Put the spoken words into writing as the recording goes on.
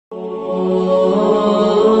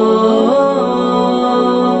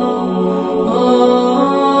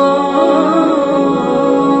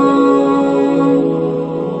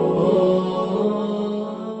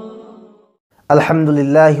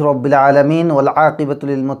রাব্বিল আলামিন ওয়াল আকিবাতু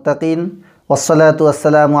লিল মুত্তাকিন ওয়াসসালাতু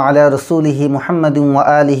ওয়াসসালামু আলা রাসূলিহি মুহাম্মাদিন ওয়া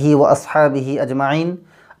আলিহি ওয়া আসহাবিহি আজমাইন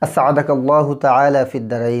আসআদাকাল্লাহু তাআলা ফিদ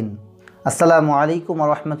দারাইন। আসসালামু আলাইকুম ওয়া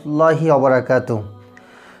রাহমাতুল্লাহি ওয়া বারাকাতুহু।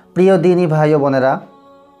 প্রিয় দিনী ভাই ও বোনেরা,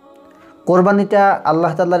 কোরবানিটা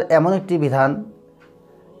আল্লাহ তাআলার এমন একটি বিধান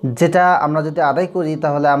যেটা আমরা যদি আদায় করি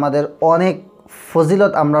তাহলে আমাদের অনেক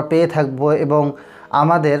ফজিলত আমরা পেয়ে থাকব এবং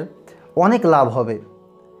আমাদের অনেক লাভ হবে।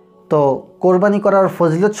 তো কোরবানি করার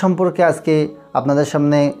ফজিলত সম্পর্কে আজকে আপনাদের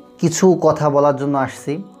সামনে কিছু কথা বলার জন্য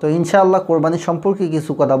আসছি। তো ইনশাআল্লাহ কোরবানি সম্পর্কে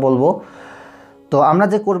কিছু কথা বলবো। তো আমরা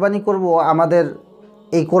যে কোরবানি করব, আমাদের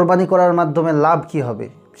এই কোরবানি করার মাধ্যমে লাভ কি হবে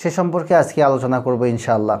সে সম্পর্কে আজকে আলোচনা করব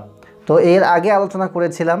ইনশাআল্লাহ। তো এর আগে আলোচনা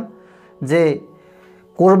করেছিলাম যে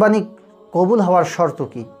কোরবানি কবুল হওয়ার শর্ত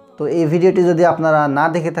কী। তো এই ভিডিওটি যদি আপনারা না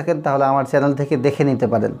দেখে থাকেন তাহলে আমার চ্যানেল থেকে দেখে নিতে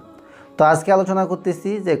পারেন। তো আজকে আলোচনা করতেছি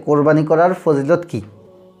যে কোরবানি করার ফজিলত কী।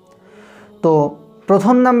 তো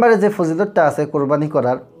প্রথম নাম্বারে যে ফজিলতটা আছে কোরবানি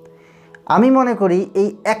করার, আমি মনে করি এই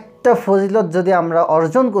একটা ফজিলত যদি আমরা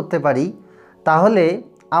অর্জন করতে পারি তাহলে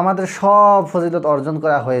আমাদের সব ফজিলত অর্জন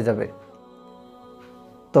করা হয়ে যাবে।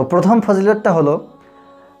 তো প্রথম ফজিলতটা হলো,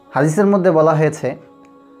 হাদিসের মধ্যে বলা হয়েছে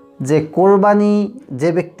যে কোরবানি যে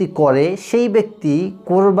ব্যক্তি করে সেই ব্যক্তি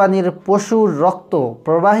কোরবানির পশুর রক্ত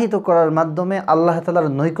প্রবাহিত করার মাধ্যমে আল্লাহ তাআলার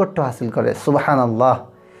নৈকট্য হাসিল করে। সুবহানাল্লাহ।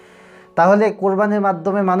 তাহলে কোরবানির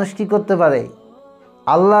মাধ্যমে মানুষ কী করতে পারে?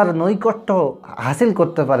 আল্লাহর নৈকট্য হাসিল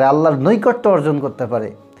করতে পারে, আল্লাহর নৈকট্য অর্জন করতে পারে।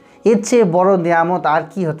 এর চেয়ে বড় নিয়ামত আর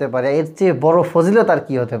কি হতে পারে? এর চেয়ে বড় ফজিলত আর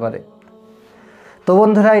কি হতে পারে? তো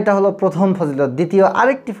বন্ধুরা, এটা হলো প্রথম ফজিলত। দ্বিতীয়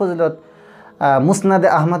আরেকটি ফজিলত, মুসনাদে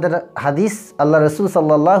আহমদের হাদিস, আল্লাহ রসুল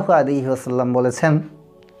সাল্লাল্লাহু আলাইহি ওয়াসাল্লাম বলেছেন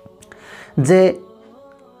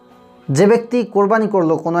যে ব্যক্তি কোরবানি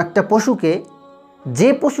করলো কোনো একটা পশুকে, যে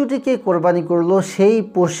পশুটিকে কোরবানি করলো সেই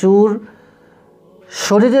পশুর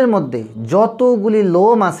শরীরের মধ্যে যতগুলি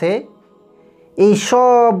লোম আছে এই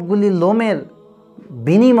সবগুলি লোমের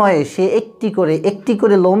বিনিময়ে সে একটি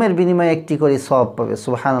করে লোমের বিনিময়ে একটি করে সওয়াব পাবে।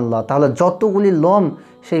 সুবহানাল্লাহ। তাহলে যতগুলি লোম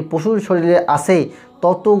সেই পশুর শরীরে আছে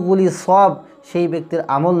ততগুলি সওয়াব সেই ব্যক্তির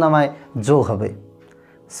আমল নামায় যোগ হবে।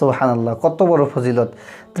 সুবহানাল্লাহ, কত বড় ফজিলত।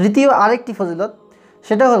 তৃতীয় আরেকটি ফজিলত,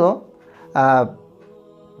 সেটা হলো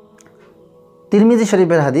তিরমিজি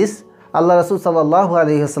শরীফের হাদিস, আল্লাহ রাসূল সাল্লাল্লাহু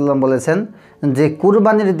আলাইহি ওয়াসাল্লাম বলেছেন যে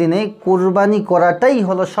কুরবানির দিনে কুরবানি করাটাই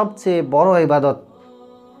হলো সবচেয়ে বড় ইবাদত।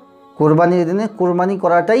 কুরবানির দিনে কুরবানি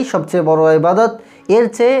করাটাই সবচেয়ে বড় ইবাদত, এর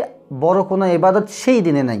চেয়ে বড় কোনো ইবাদত সেই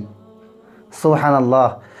দিনে নাই। সুবহানাল্লাহ।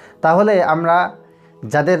 তাহলে আমরা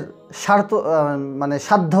যাদের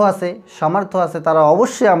সাধ্য আছে, সামর্থ্য আছে, তারা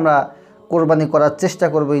অবশ্যই আমরা কোরবানি করার চেষ্টা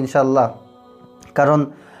করব ইনশাআল্লাহ। কারণ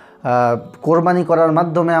কোরবানি করার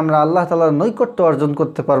মাধ্যমে আমরা আল্লাহ তাআলার নৈকট্য অর্জন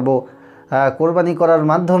করতে পারবো। কোরবানি করার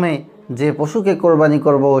মাধ্যমে যে পশুকে কোরবানি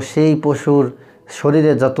করব সেই পশুর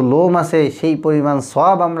শরীরে যত লোম আছে সেই পরিমাণ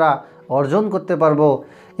সওয়াব আমরা অর্জন করতে পারবো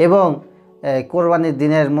এবং কোরবানির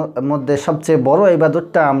দিনের মধ্যে সবচেয়ে বড়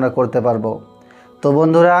ইবাদতটা আমরা করতে পারবো। তো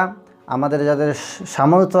বন্ধুরা, আমাদের যাদের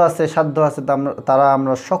সামর্থ্য আছে, সাধ্য আছে, তারা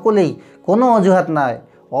আমরা সকলেই, কোনো অজুহাত নাই,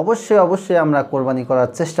 অবশ্যই আমরা কোরবানি করার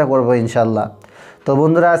চেষ্টা করব ইনশাআল্লাহ। তো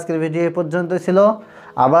বন্ধুরা, আজকের ভিডিও এই পর্যন্তই ছিল।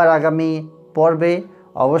 আবার আগামী পর্বে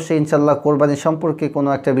অবশ্যই ইনশাআল্লাহ কোরবানি সম্পর্কে কোনো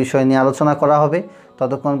একটা বিষয় নিয়ে আলোচনা করা হবে।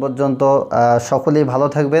 ততক্ষণ পর্যন্ত সকলেই ভালো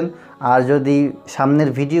থাকবেন। আর যদি সামনের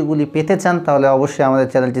ভিডিওগুলি পেতে চান তাহলে অবশ্যই আমাদের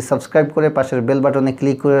চ্যানেলটি সাবস্ক্রাইব করে পাশের বেল বাটনে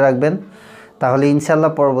ক্লিক করে রাখবেন। তাহলে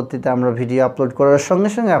ইনশাআল্লাহ পরবর্তীতে আমরা ভিডিও আপলোড করার সঙ্গে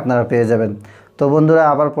সঙ্গে আপনারা পেয়ে যাবেন। তো বন্ধুরা,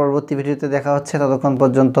 আবার পরবর্তী ভিডিওতে দেখা হচ্ছে। ততক্ষণ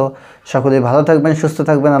পর্যন্ত সকলেই ভালো থাকবেন, সুস্থ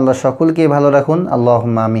থাকবেন। আল্লাহ সকলকেই ভালো রাখুন।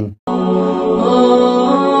 আল্লাহুম্মা আমিন।